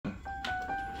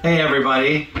Hey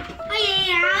everybody.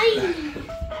 Hi.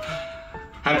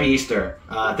 Happy Easter.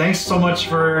 Thanks so much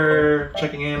for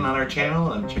checking in on our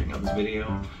channel and checking out this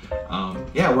video.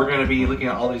 Yeah, we're going to be looking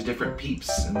at all these different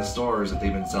Peeps in the stores that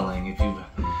they've been selling. If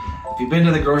you've been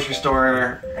to the grocery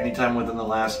store anytime within the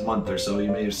last month or so,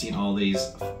 you may have seen all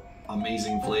these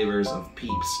amazing flavors of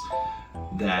Peeps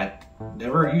that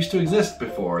never used to exist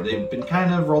before. They've been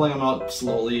kind of rolling them out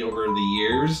slowly over the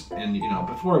years, and you know,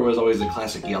 before it was always the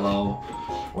classic yellow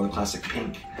or the classic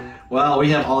pink. Well, we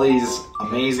have all these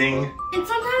amazing And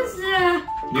sometimes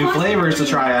new flavors to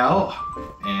try out,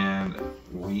 and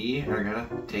we are gonna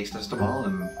taste test them all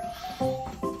and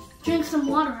drink some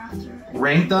water after.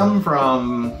 rank them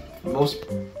from most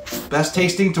best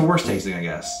tasting to worst tasting, I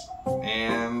guess.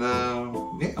 And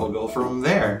yeah, we'll go from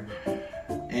there.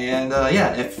 And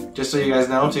yeah, if just so you guys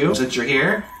know too, since you're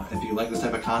here, if you like this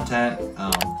type of content,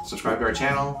 subscribe to our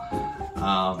channel,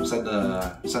 send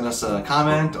us a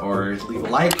comment or leave a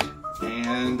like,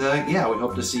 and yeah, we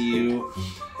hope to see you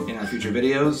in our future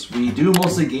videos. We do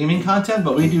mostly gaming content,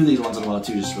 but we do these once in a while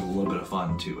too, just for a little bit of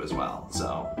fun too as well.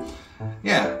 So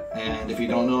yeah, and if you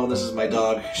don't know, this is my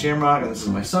dog Shamrock, and this is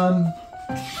my son.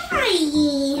 Hi.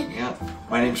 Yeah,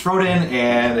 my name's Froden,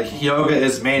 and Yoga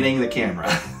is manning the camera.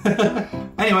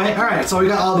 Anyway, alright, so we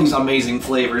got all these amazing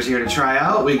flavors here to try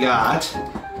out. We got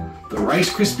the Rice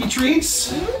Krispie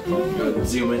Treats. Go ahead and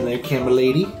zoom in there, camera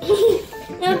lady.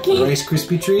 Okay. Rice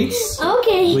Krispie Treats.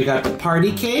 Okay. We got the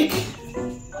Party Cake.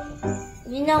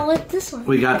 You know what this one?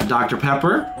 We got the Dr.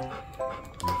 Pepper.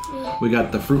 We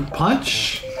got the Fruit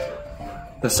Punch.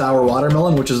 The Sour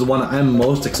Watermelon, which is the one I'm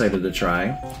most excited to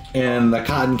try. And the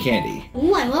Cotton Candy.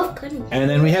 Ooh, I love cooking. And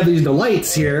then we have these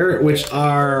delights here, which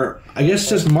are, I guess,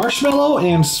 just marshmallow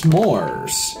and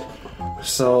s'mores.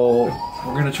 So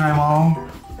we're gonna try them all.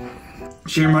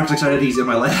 Shamrock's excited, he's in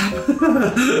my lap.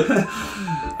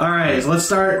 All right, so let's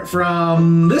start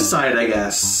from this side, I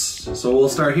guess. So we'll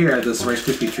start here at this Rice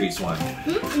Krispie Treats one.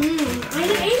 I got a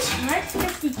Rice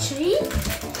Krispie treat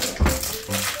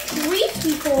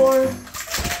before.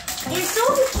 It's so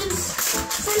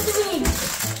sensitive.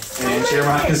 And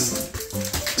Shamrock is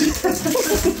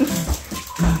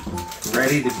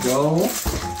ready to go.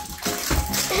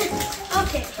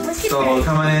 Okay, let's get So ready.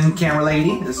 come on in, camera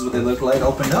lady. This is what they look like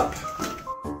opened up.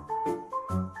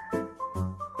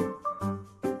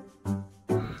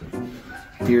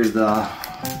 Here's the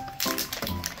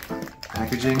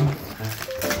packaging.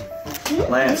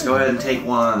 Lance, go ahead and take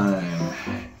one.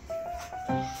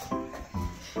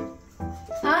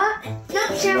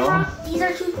 No, Shamrock, these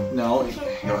are two. No,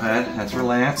 go ahead. That's for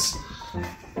Lance.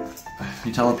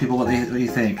 You tell the people what you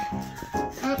think.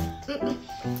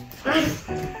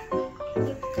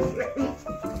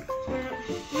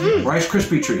 Rice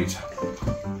Krispie Treats.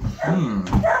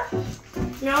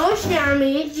 No, it's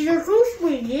yummy. These are so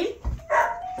sweet.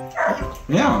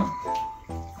 Yeah.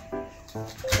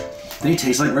 They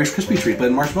taste like Rice Krispie Treats, but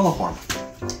in marshmallow form.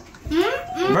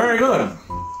 Very good.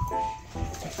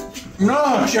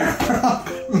 No, Shamrock.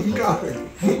 God.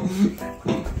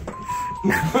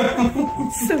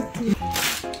 So cute.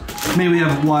 May we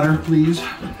have water, please?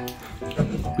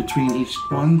 Between each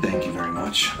one. Thank you very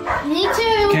much. Me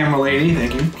too. Camera lady,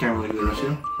 thank you. Camera lady, there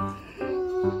too.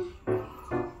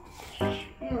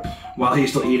 While he's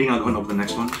still eating, I'll go and open the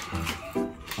next one.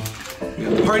 We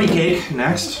got the Party Cake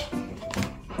next.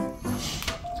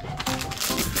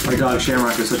 My dog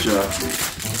Shamrock is such a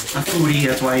foodie,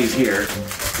 that's why he's here.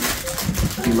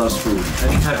 He loves food.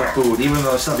 Any type of food, even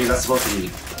though it's stuff he's not supposed to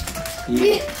eat.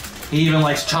 He even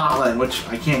likes chocolate, which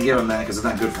I can't give him that because it's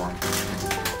not good for him.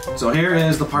 So here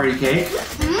is the Party Cake.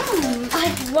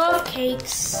 I love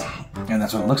cakes. And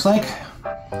that's what it looks like.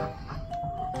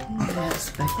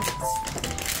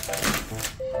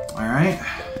 Alright.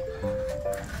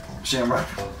 Shamrock.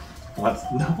 What?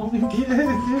 No, we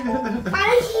didn't.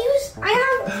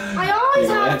 I always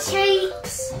have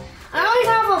cakes. I always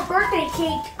have a birthday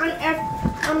cake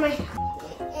on my.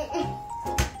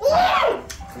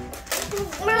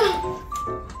 Wait.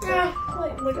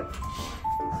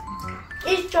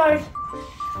 It's charged.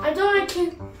 I don't like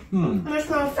cake.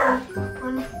 Marshmallow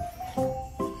fun.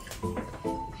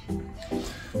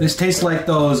 This tastes like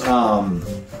those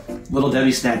Little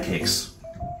Debbie snack cakes.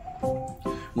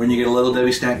 When you get a Little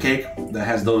Debbie snack cake that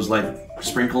has those like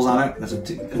sprinkles on it, that's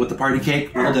with the party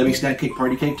cake, Little Debbie snack cake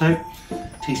party cake type,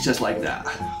 tastes just like that.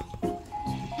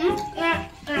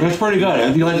 It's pretty good.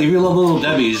 If you love Little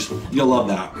Debbie's, you'll love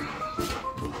that.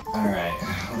 All right,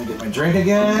 let me get my drink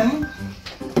again.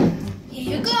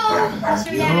 Here you go,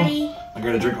 Mr. Daddy. I'm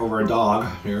gonna drink over a dog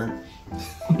here.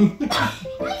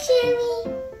 Hi,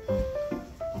 Sammy.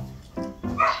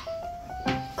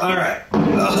 All right.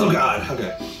 Oh God.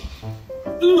 Okay.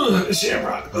 Ugh,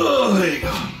 Shamrock. Oh, there you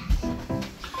go.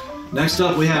 Next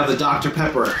up, we have the Dr.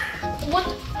 Pepper. What?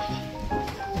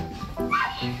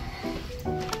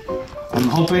 I'm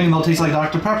hoping they'll taste like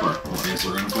Dr. Pepper. Well, I guess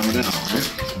we're gonna find out,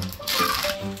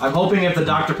 right? I'm hoping if the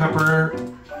Dr. Pepper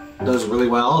does really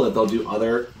well, that they'll do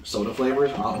other soda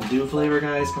flavors. Mountain Dew flavor,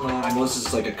 guys, come on. I know this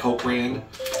is like a Coke brand,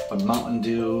 but Mountain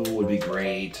Dew would be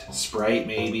great. Sprite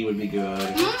maybe would be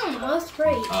good. Oh,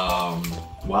 Sprite.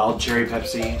 Wild Cherry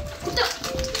Pepsi.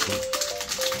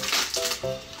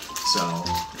 So,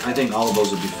 I think all of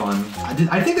those would be fun.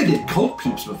 I think they did Coke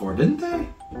Peeps before, didn't they?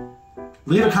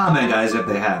 Leave a comment, guys, if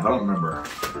they have. I don't remember.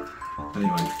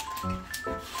 Anyway.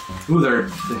 Ooh,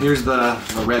 here's the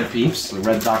red Peeps, the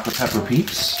red Dr. Pepper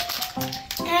Peeps.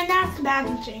 And that's the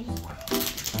packaging.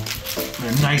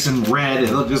 They're nice and red.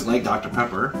 They look just like Dr.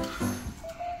 Pepper.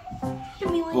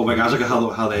 Oh my gosh, look at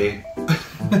how they...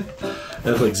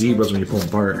 They look like zebras when you pull them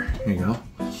apart. Here you go.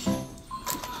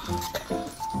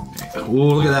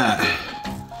 Ooh, look at that.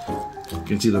 You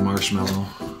can see the marshmallow.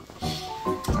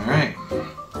 Alright.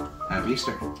 Happy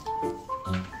Easter.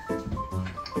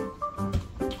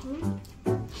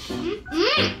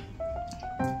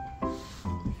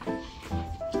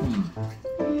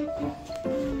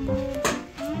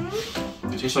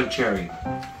 It tastes like cherry.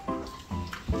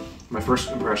 My first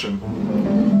impression.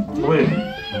 Wait.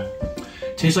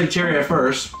 It tastes like cherry at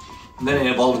first, and then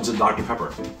it evolves into Dr.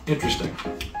 Pepper. Interesting.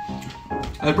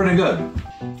 That's pretty good.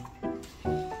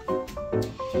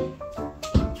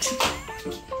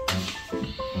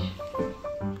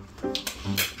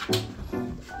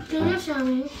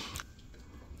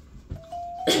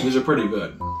 These are pretty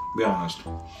good, to be honest.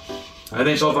 I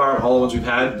think so far, all the ones we've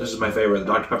had, this is my favorite, the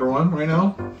Dr. Pepper one right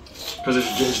now. Because it's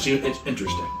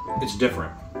interesting. It's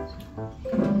different.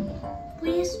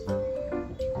 Please.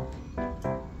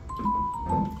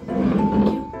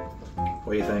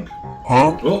 What do you think?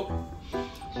 Huh? Oh.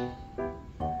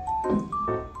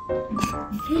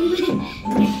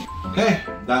 Okay,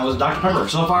 that was Dr. Pepper.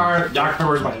 So far, Dr.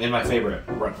 Pepper is my favorite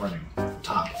running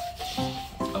top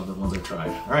of the ones I've tried.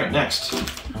 All right, next.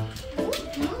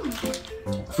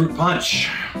 Fruit Punch.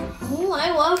 Ooh, I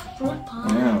love fruit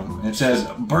punch. Yeah, it says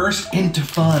burst into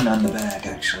fun on the back,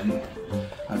 actually.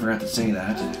 I forgot to say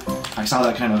that. I saw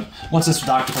that kind of... What's this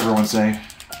Dr. Pepper one say?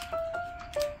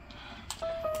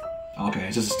 Okay,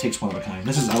 it just takes one of a kind.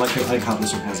 This is I like how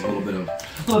this one has a little bit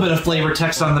of flavor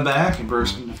text on the back and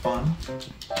burst into fun.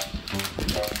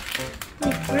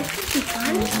 Like burst into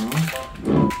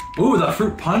fun? Ooh, the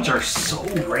Fruit Punch are so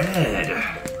red.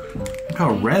 Look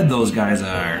how red those guys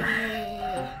are.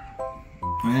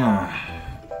 Yeah.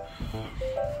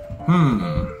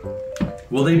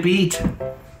 Will they beat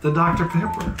the Dr.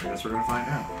 Pepper? I guess we're gonna find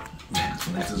out.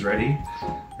 So this is ready.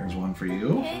 There's one for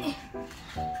you.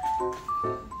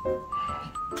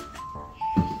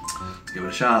 Let's give it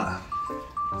a shot.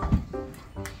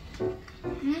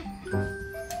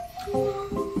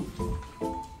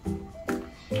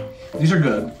 These are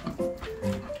good.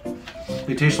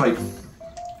 They taste like...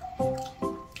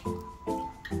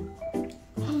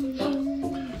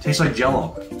 Tastes like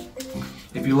Jell-O.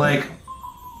 If you like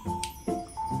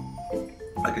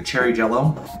a cherry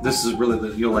Jell-O, this is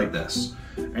really you'll like this.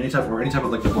 Any type of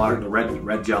like the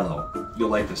red Jell-O, you'll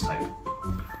like this type.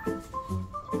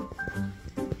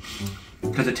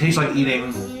 Because it tastes like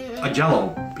eating a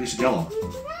Jell-O, piece of Jell-O,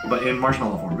 but in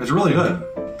marshmallow form. It's really good.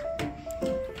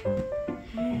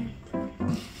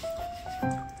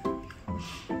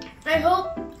 I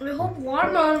hope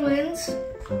watermelon wins.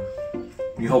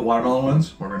 You hope watermelon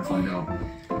wins? We're gonna find out.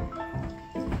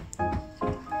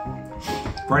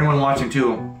 For anyone watching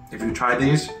too, if you tried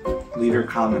these, leave your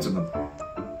comments in the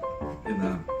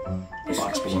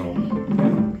box below.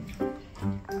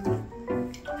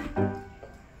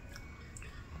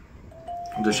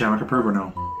 Does Shamrock approve or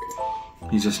no?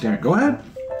 He's just staring. Go ahead.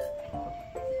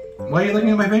 Why are you looking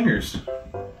at my fingers?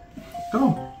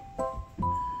 Go.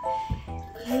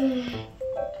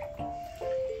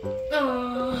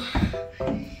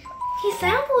 He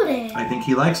sampled it. I think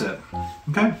he likes it.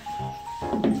 Okay.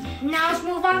 Now let's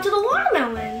move on to the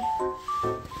watermelon.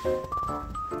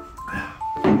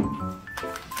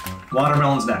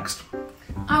 Watermelon's next.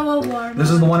 I love watermelon. This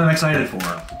is the one I'm excited for.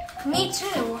 Me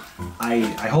too.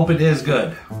 I hope it is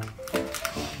good.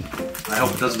 I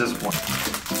hope it doesn't disappoint.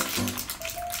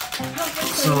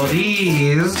 So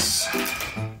these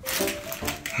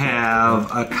have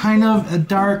a kind of a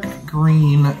dark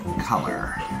green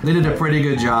color. They did a pretty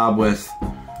good job with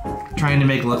trying to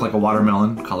make it look like a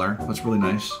watermelon color. That's really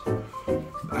nice.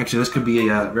 Actually, this could be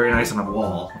very nice on a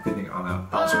wall. If you think on a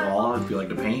house wall, if you like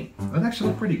to paint, that'd actually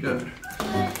look pretty good.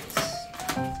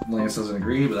 Lance doesn't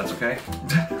agree, but that's okay.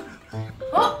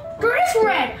 Oh, there is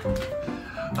red.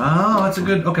 Oh, that's a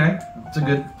good, okay. That's a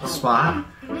good spot.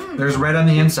 There's red on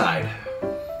the inside.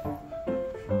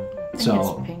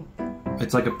 So, it's pink.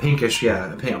 It's like a pinkish,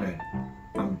 yeah, pink, okay.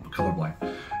 I'm colorblind.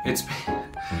 It's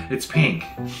pink.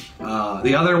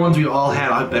 The other ones we all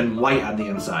had have been white on the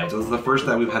inside. So this is the first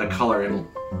time we've had a color, and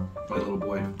my little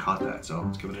boy caught that, so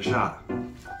let's give it a shot.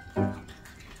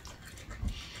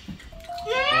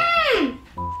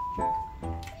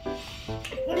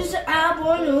 What is the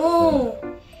apple? No.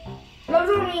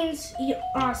 Rubber means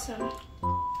awesome.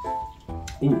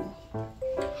 Ooh.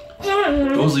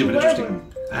 Those leave an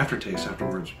interesting aftertaste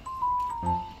afterwards.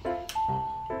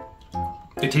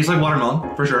 It tastes like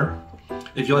watermelon, for sure.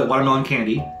 If you like watermelon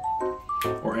candy,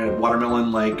 or a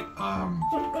watermelon like,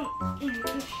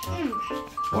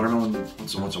 watermelon,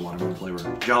 what's a watermelon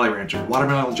flavor? Jolly Rancher,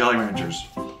 watermelon Jolly Ranchers.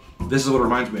 This is what it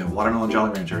reminds me of, watermelon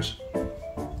Jolly Ranchers.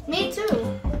 Me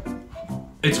too.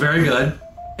 It's very good.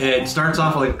 It starts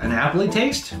off like an apple-y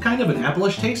taste, kind of an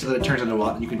apple-ish taste, and then it turns into a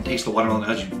lot. You can taste the watermelon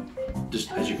as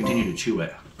you continue to chew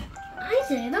it. I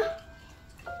did.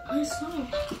 I saw.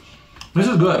 This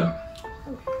is good.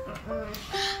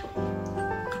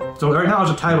 So right now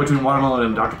it's a tie between watermelon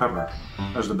and Dr. Pepper.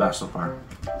 That's the best so far.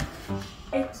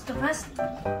 It's the best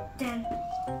than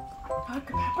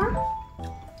Dr. Pepper?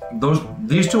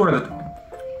 These two are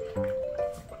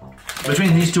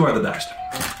between these two are the best.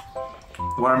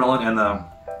 The watermelon and the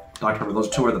Dr. Pepper, those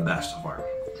two are the best so far.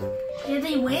 Did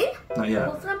they win? Not yet.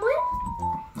 Both of them win?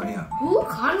 Not yet. Ooh,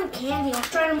 cotton candy. I'll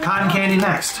try them. Cotton candy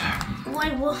next.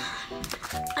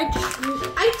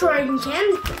 I tried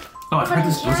candy. Oh, I forgot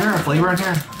this. Was there a flavor on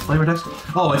here? Flavor text?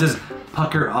 Oh, it says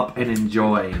pucker up and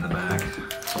enjoy in the back.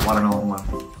 It's a watermelon one.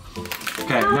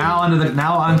 Okay, now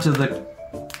onto the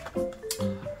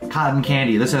cotton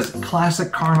candy. This says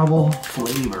classic Carnival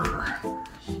flavor.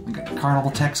 We got the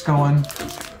Carnival text going.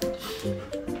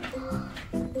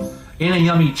 In a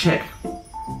yummy chick.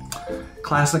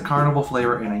 Classic Carnival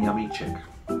flavor in a yummy chick.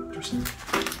 Interesting.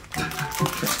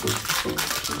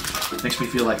 Makes me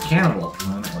feel like cannibal.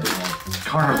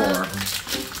 Carnivore.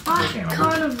 Carnivore.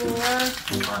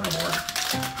 Carnivore.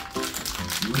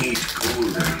 Meat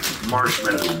food.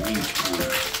 Marshmallow meat food.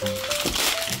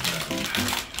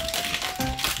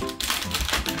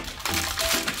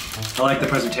 I like the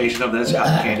presentation of this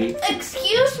cotton candy.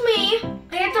 Excuse me.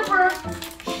 I have to burp.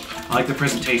 I like the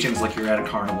presentations like you're at a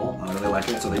carnival. I really like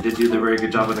it. So they did do the very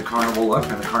good job with the carnival look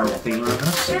and the carnival theme of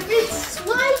this. It's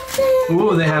swiping.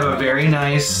 Ooh, they have a very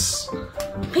nice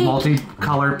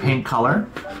multicolored pink color.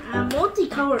 A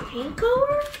multicolored pink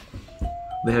color?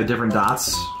 They have different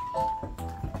dots.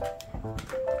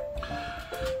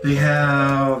 They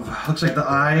have, looks like the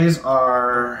eyes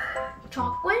are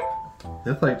Chocolate?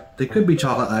 they could be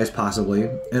chocolate eyes possibly.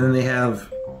 And then they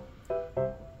have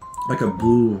like a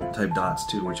blue type dots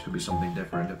too, which could be something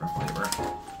different, different flavor.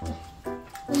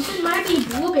 This might be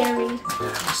blueberry.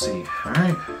 Let's see. All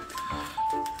right.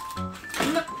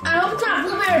 I hope it's not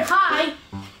blueberry pie.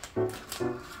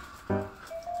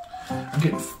 I'm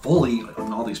getting fully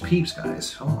on all these Peeps,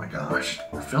 guys. Oh my gosh,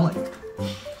 they're filling.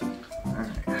 All right.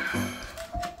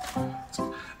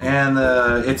 And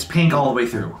it's pink all the way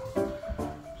through.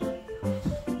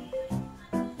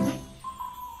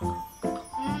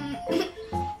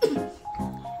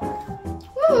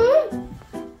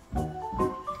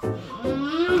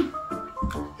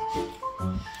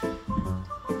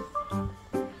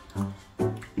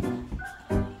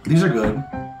 These are good.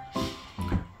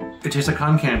 It tastes like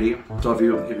cotton candy. So if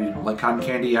you like cotton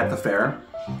candy at the fair,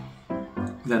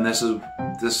 then then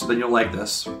you'll like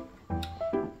this.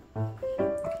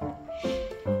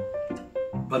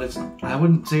 But I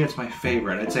wouldn't say it's my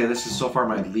favorite. I'd say this is so far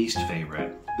my least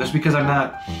favorite. Just because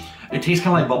it tastes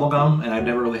kind of like bubblegum, and I've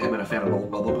never really been a fan of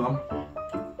bubblegum.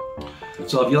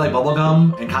 So if you like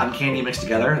bubblegum and cotton candy mixed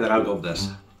together, then I would go with this.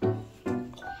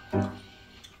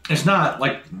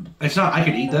 I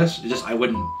could eat this, it's just I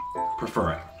wouldn't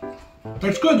prefer it.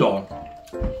 It's good though.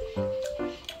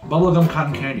 Bubblegum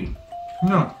cotton candy.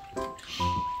 Yeah.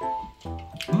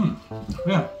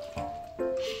 Yeah.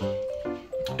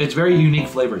 It's very unique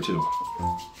flavor too.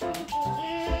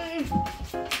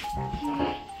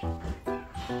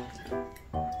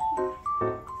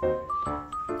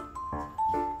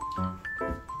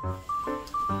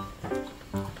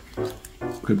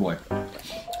 Good boy.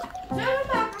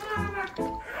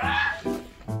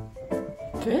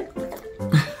 Good.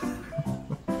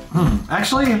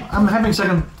 Actually, I'm having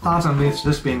second thoughts on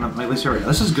this being my least favorite.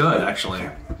 This is good, actually.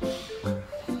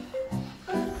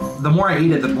 The more I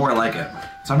eat it, the more I like it.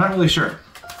 So I'm not really sure.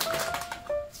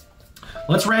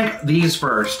 Let's rank these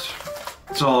first.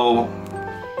 So,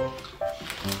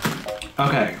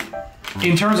 Okay.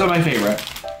 In terms of my favorite,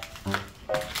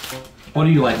 what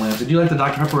do you like, Lance? Did you like the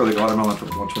Dr. Pepper or the watermelon?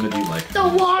 Which one did you like? The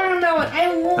watermelon.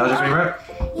 That was your favorite?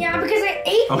 Yeah, because I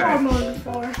ate watermelon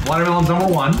before. Watermelon's number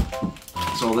 1.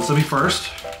 So this will be first.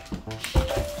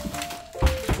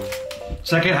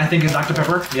 Second, I think, is Dr.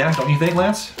 Pepper. Yeah, don't you think,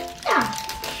 Lance? Yeah.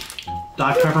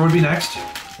 Dr. Pepper would be next.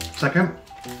 Second.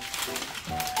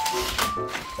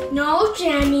 No,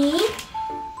 Jenny.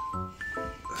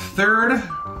 Third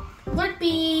would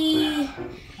be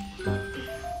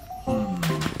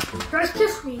Rice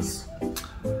Krispies.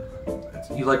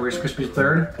 You like Rice Krispies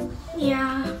third?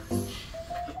 Yeah.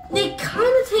 They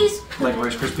kind of taste like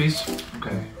Rice Krispies?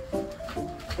 Okay.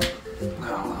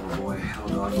 Oh, little boy,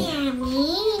 little doggy.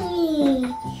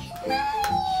 Yummy.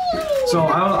 So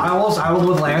I will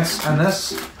go with Lance on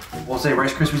this. We'll say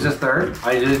Rice Krispies is third.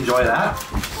 I did enjoy that.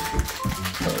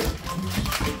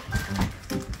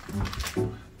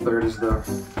 Third is the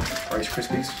Rice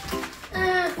Krispies.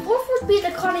 Fourth would be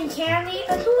the cotton candy.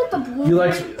 I don't like the blue. You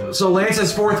like, so Lance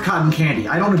says fourth cotton candy.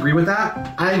 I don't agree with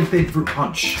that. I think fruit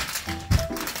punch.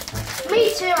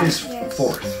 Me too. Is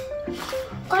fourth.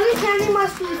 Cotton candy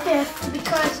must be fifth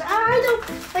because I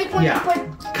don't like when you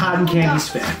put cotton candy's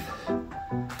fifth.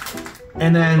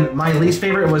 And then my least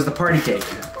favorite was the party cake.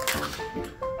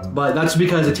 But that's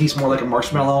because it tastes more like a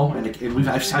marshmallow, and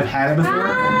I've had it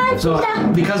before. So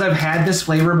because I've had this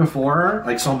flavor before,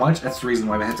 like so much, that's the reason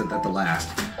why I had it at the last.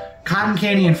 Cotton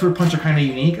candy and fruit punch are kind of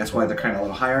unique. That's why they're kind of a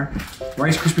little higher.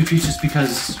 Rice Krispie treats just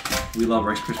because we love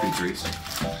Rice Krispie treats.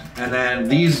 And then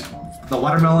these, the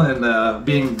watermelon and the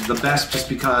being the best just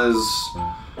because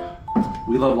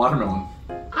we love watermelon.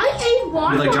 I ate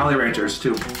watermelon. We like Jolly Ranchers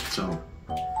too. So.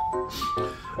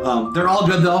 They're all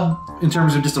good though, in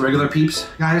terms of just the regular Peeps,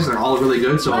 guys. They're all really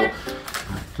good, so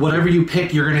whatever you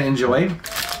pick, you're gonna enjoy.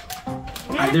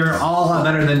 They're all a lot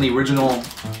better than the original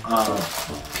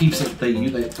Peeps that they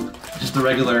use, just the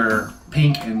regular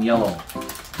pink and yellow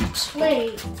Peeps.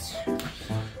 Wait.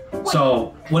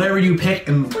 So whatever you pick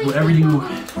and whatever you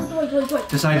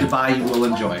decide to buy, you will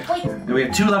enjoy. And we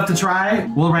have 2 left to try.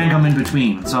 We'll rank them in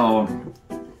between. So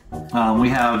we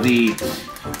have the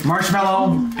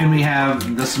marshmallow, and we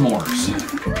have the s'mores.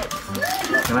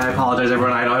 And I apologize,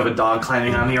 everyone. I don't have a dog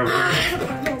climbing on me over here.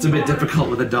 It's a bit difficult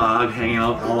with a dog hanging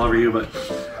out all over you, but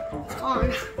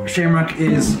Shamrock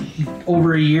is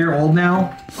over a year old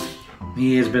now.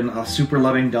 He has been a super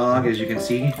loving dog, as you can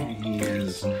see. He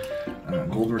is a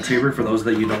golden retriever, for those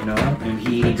that you don't know, and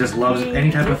he just loves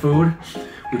any type of food.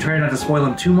 We try not to spoil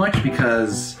him too much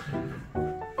because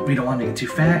we don't want to get too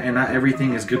fat, and not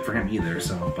everything is good for him either.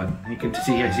 So, but you can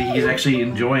see he's actually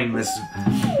enjoying this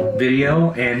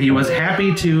video, and he was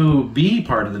happy to be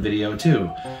part of the video too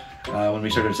when we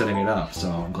started setting it up. So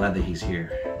I'm glad that he's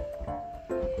here.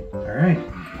 All right.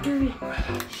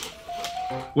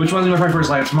 Which one's gonna try first,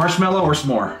 Lance? Marshmallow or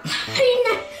s'more?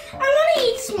 I want to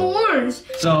eat s'mores.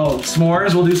 So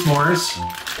s'mores, we'll do s'mores.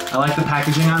 I like the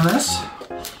packaging on this.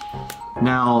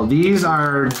 Now, these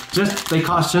are they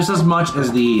cost just as much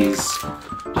as these,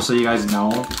 just so you guys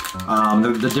know.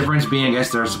 The difference being, I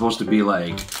guess they're supposed to be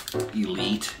like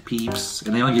elite Peeps,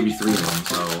 and they only give you 3 of them,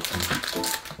 so.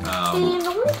 And the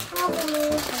only problem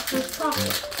is that there's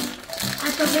chocolate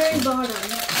at the very bottom.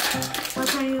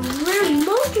 Which I really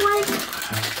don't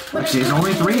like. Actually, it's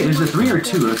only 3? Is it 3 or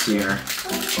 2? Let's see here.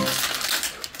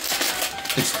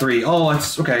 It's 3. Oh,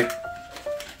 it's okay.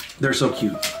 They're so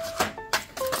cute.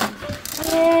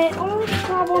 The only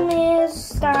problem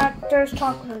is that there's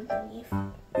chocolate underneath.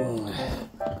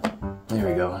 There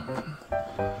we go.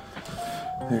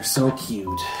 They're so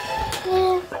cute.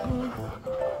 Yeah.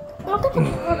 Look at the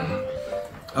bottom.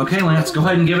 Okay, Lance, go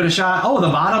ahead and give it a shot. Oh, the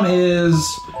bottom is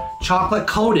chocolate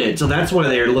coated, so that's why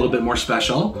they're a little bit more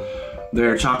special.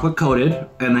 They're chocolate coated,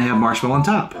 and they have marshmallow on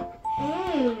top.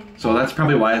 So that's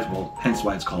probably why hence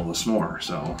why it's called a s'more.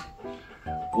 So.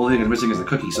 The only thing I'm missing is the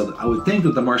cookie, so I would think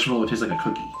that the marshmallow would taste like a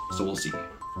cookie. So we'll see.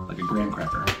 Like a graham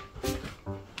cracker.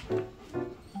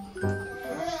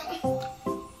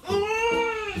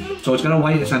 So it's got a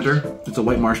white center. It's a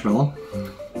white marshmallow.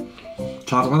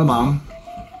 Chocolate on the bottom.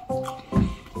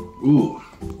 Ooh,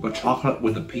 the chocolate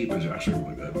with the Peep is actually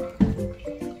really good.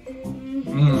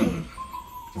 Mmm.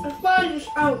 The fudge is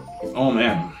out. Oh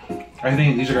man. I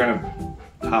think these are gonna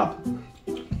top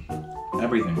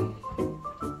everything.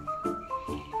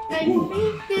 I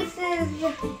think this is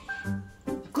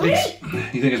great.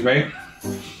 You think it's great?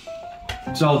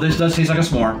 So this does taste like a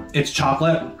s'more. It's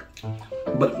chocolate,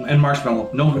 and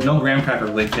marshmallow. No graham cracker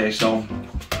like taste. So,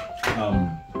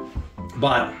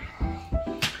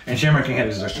 and Shamrock can have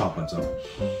this as chocolate. So,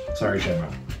 sorry,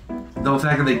 Shamrock. The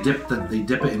fact that they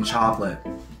dip it in chocolate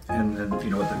and then, you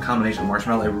know, with the combination of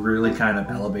marshmallow, it really kind of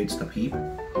elevates the Peep.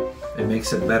 It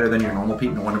makes it better than your normal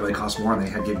Peep. No wonder they cost more and they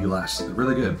give you less. They're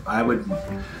really good.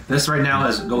 This right now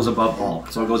goes above all.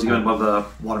 So it goes even above the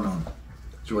watermelon.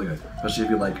 It's really good, especially if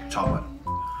you like chocolate.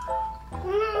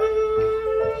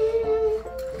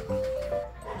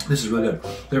 This is really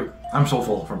good. I'm so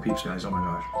full from Peeps, guys. Oh my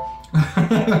gosh.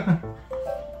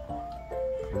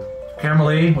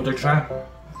 Caramelly, would you try?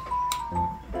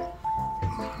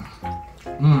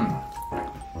 Mmm.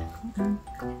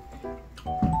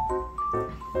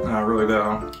 Really good,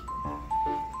 huh?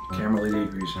 Caramelly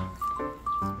degrees.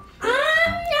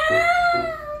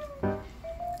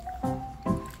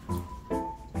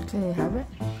 Can you have it?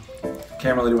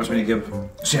 Caramelly wants me to give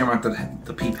Shamrock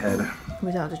the Peep head.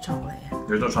 Without the chocolate.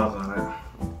 There's no chocolate on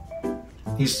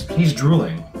it. He's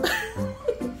drooling.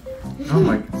 Oh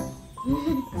my.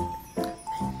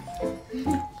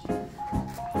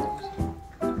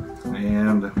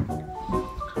 And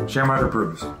Shamrock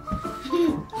approves.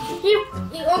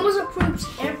 He almost approves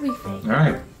everything. All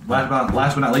right.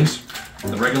 Last but not least,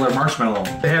 the regular marshmallow.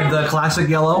 They have the classic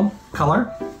yellow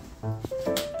color.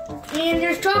 And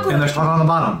there's chocolate. And there's chocolate on the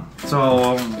bottom.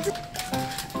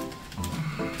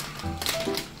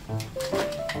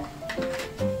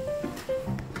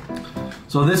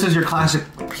 So this is your classic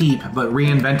Peep, but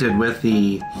reinvented with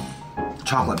the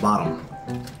chocolate bottom.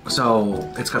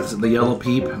 So it's got the yellow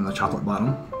Peep and the chocolate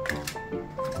bottom.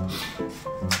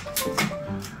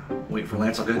 Wait for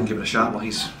Lance, I'll go ahead and give it a shot while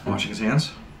he's washing his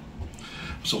hands.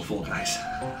 I'm so full, guys.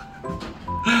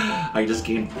 I just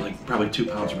gained like probably 2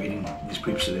 pounds from eating these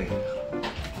Peeps today.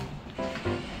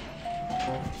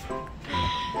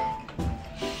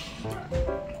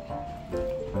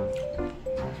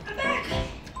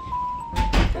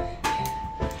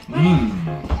 Mmm.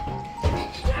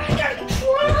 I gotta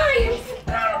try. I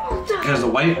forgot about that. It has the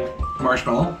white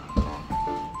marshmallow,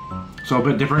 so a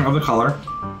bit different of the color.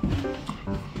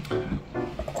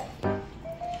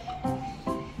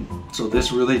 So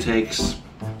this really takes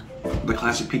the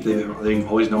classic Peep that you've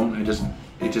always known, and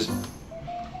it just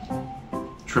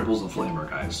triples the flavor,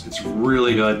 guys. It's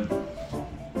really good.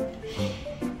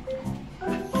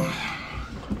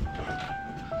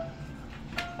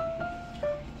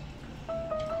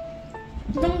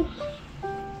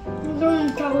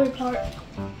 Don't chocolate part.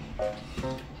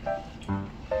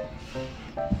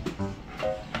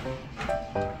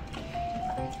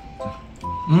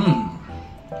 Mmm.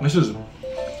 This is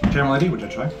caramelly, which I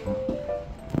try.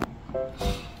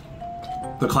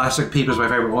 The classic Peep is my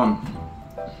favorite one.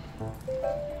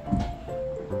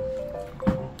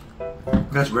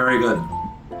 That's very good.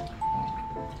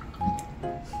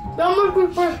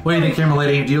 What do you think, Camera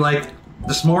Lady? Do you like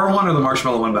the s'more one or the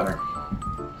marshmallow one better?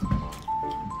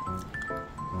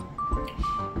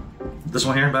 This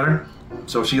one here better?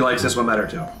 So she likes this one better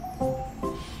too.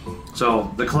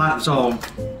 So I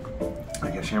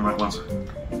guess Shamrock wants.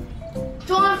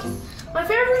 So my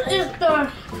favorite is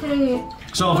the thingy.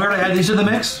 So if we were to add these to the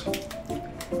mix,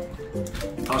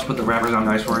 I'll just put the wrappers on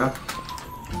nice for you.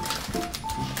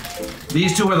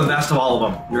 These two are the best of all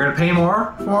of them. You're gonna pay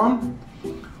more for them,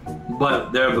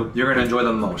 but you're gonna enjoy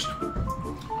them the most.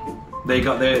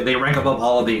 They rank above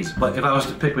all of these. But if I was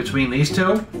to pick between these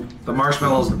two, the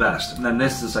marshmallow is the best, and then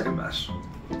this is the second best.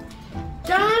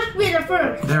 That must be the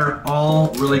first. They're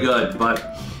all really good, but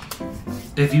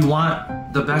if you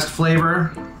want the best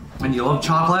flavor and you love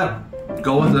chocolate,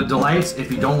 go with the Delights.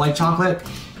 If you don't like chocolate,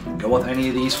 go with any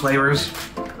of these flavors.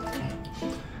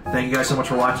 Thank you guys so much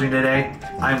for watching today.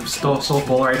 I'm still so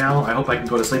full right now. I hope I can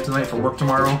go to sleep tonight for work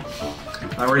tomorrow.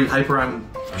 I'm already hyper on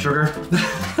sugar.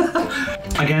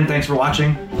 Again, thanks for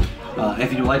watching.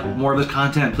 If you like more of this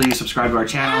content, please subscribe to our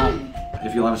channel.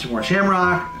 If you want to see more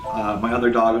Shamrock, my other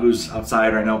dog who's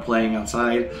outside right now playing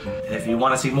outside. If you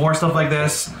want to see more stuff like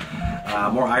this,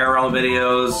 more IRL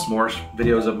videos, more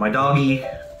videos of my doggy.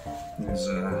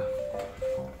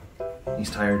 He's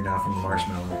tired now from the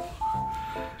marshmallow.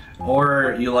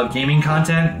 Or you love gaming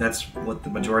content, that's what the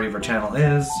majority of our channel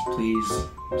is. Please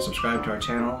subscribe to our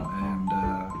channel, and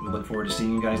we look forward to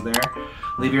seeing you guys there.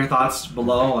 Leave your thoughts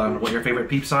below on what your favorite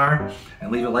Peeps are,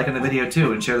 and leave a like on the video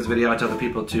too, and share this video out to other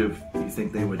people too if you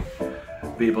think they would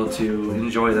be able to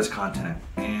enjoy this content.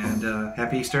 And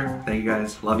happy Easter. Thank you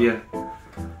guys. Love you.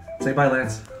 Say bye,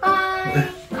 Lance. Bye.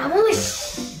 I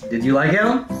wish. Did you like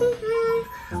him?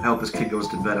 I hope this kid goes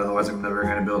to bed, otherwise I'm never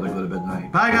going to be able to go to bed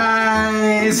tonight. Bye,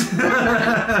 guys!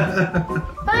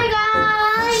 Bye,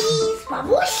 guys!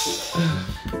 Bye-bye!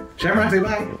 Shamrock, say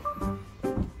bye.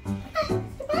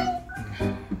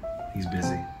 He's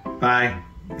busy. Bye.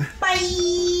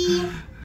 Bye!